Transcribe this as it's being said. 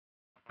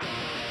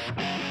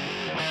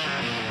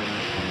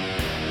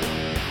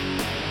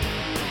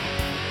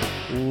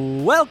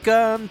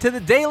Welcome to the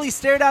Daily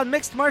Stare Down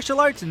Mixed Martial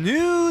Arts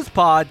News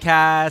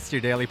Podcast,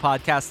 your daily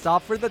podcast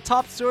stop for the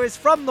top stories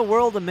from the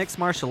world of mixed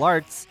martial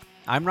arts.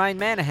 I'm Ryan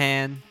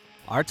Manahan.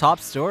 Our top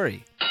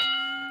story.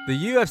 The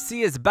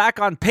UFC is back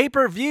on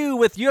pay-per-view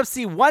with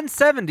UFC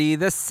 170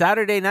 this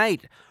Saturday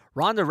night.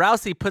 Ronda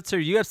Rousey puts her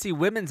UFC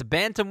Women's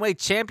Bantamweight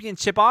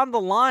Championship on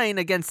the line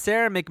against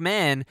Sarah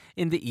McMahon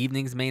in the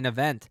evening's main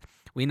event.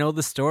 We know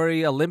the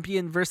story,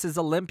 Olympian versus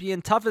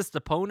Olympian, toughest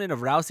opponent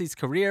of Rousey's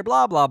career,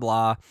 blah, blah,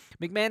 blah.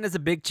 McMahon is a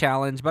big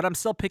challenge, but I'm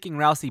still picking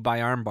Rousey by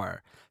armbar.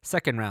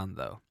 Second round,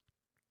 though.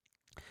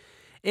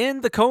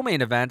 In the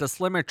co-main event, a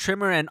slimmer,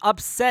 trimmer, and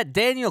upset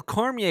Daniel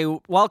Cormier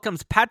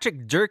welcomes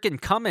Patrick Durkin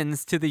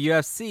Cummins to the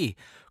UFC.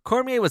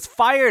 Cormier was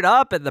fired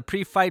up at the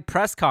pre-fight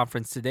press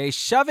conference today,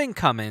 shoving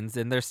Cummins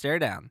in their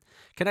stare-down.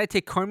 Can I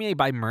take Cormier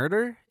by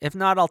murder? If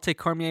not, I'll take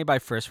Cormier by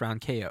first-round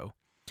KO.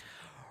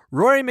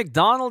 Rory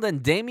MacDonald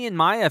and Damian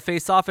Maia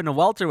face off in a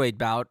welterweight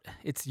bout.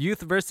 It's youth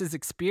versus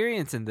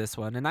experience in this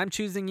one, and I'm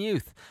choosing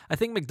youth. I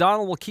think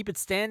MacDonald will keep it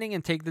standing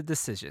and take the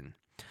decision.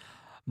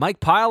 Mike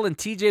Pyle and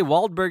TJ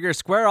Waldberger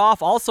square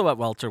off also at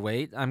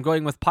welterweight. I'm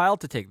going with Pyle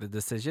to take the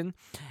decision.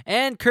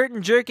 And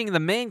curtain jerking the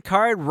main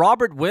card,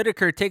 Robert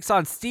Whittaker takes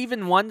on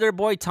Stephen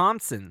Wonderboy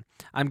Thompson.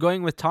 I'm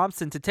going with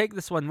Thompson to take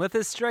this one with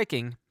his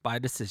striking by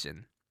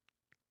decision.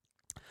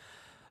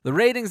 The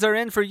ratings are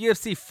in for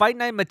UFC Fight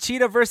Night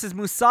Machida versus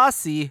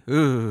Mousasi.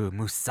 Ooh,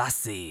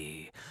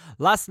 Mousasi.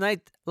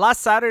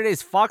 Last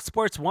Saturday's Fox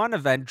Sports 1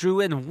 event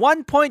drew in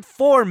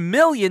 1.4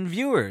 million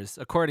viewers,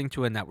 according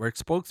to a network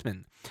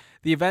spokesman.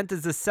 The event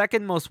is the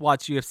second most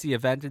watched UFC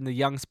event in the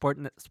Young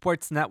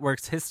Sports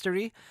Network's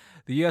history.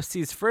 The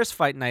UFC's first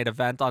Fight Night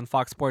event on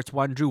Fox Sports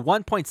 1 drew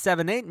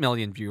 1.78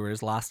 million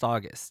viewers last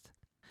August.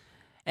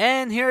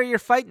 And here are your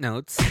fight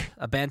notes.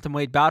 A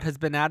bantamweight bout has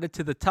been added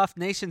to the Tough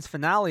Nations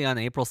finale on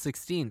April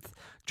 16th.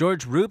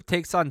 George Roop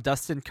takes on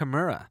Dustin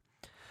Kimura.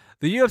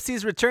 The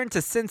UFC's return to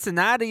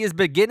Cincinnati is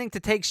beginning to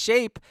take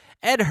shape.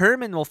 Ed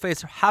Herman will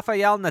face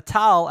Rafael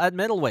Natal at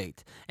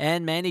middleweight,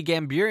 and Manny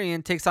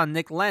Gamburian takes on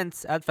Nick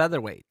Lentz at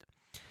featherweight.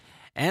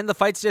 And the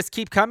fights just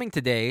keep coming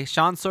today.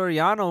 Sean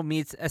Soriano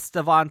meets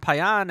Estevan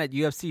Payan at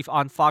UFC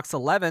on Fox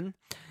 11.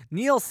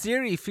 Neil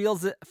Seery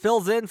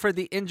fills in for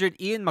the injured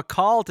Ian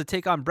McCall to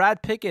take on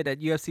Brad Pickett at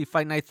UFC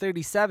Fight Night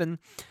 37.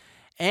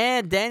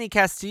 And Danny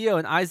Castillo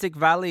and Isaac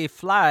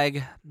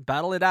Valle-Flag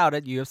battle it out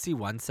at UFC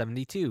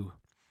 172.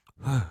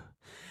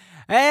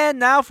 And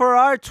now for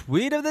our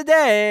tweet of the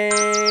day.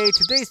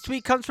 Today's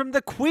tweet comes from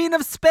the Queen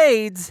of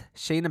Spades.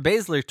 Shayna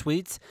Baszler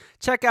tweets,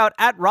 check out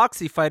at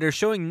Roxy Fighter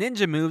showing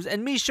ninja moves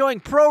and me showing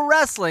pro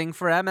wrestling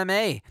for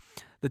MMA.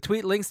 The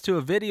tweet links to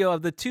a video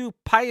of the two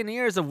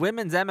pioneers of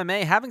women's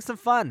MMA having some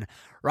fun.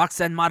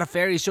 Roxanne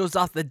Modafferi shows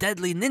off the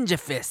deadly ninja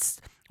fist,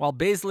 while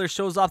Baszler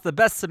shows off the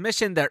best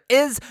submission there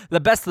is,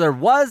 the best there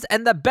was,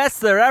 and the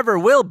best there ever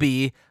will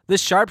be, the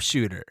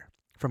sharpshooter.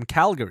 From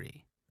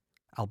Calgary,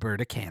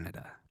 Alberta,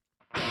 Canada.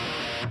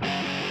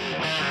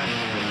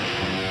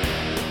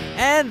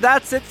 And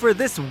that's it for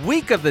this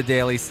week of the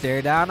Daily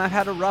Stare Down. I've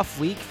had a rough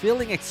week,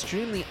 feeling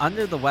extremely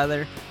under the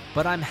weather,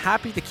 but I'm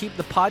happy to keep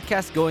the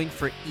podcast going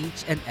for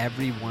each and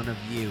every one of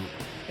you.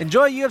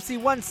 Enjoy UFC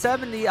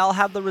 170. I'll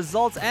have the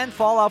results and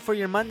fallout for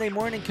your Monday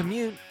morning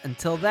commute.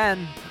 Until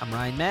then, I'm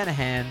Ryan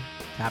Manahan,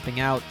 tapping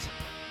out.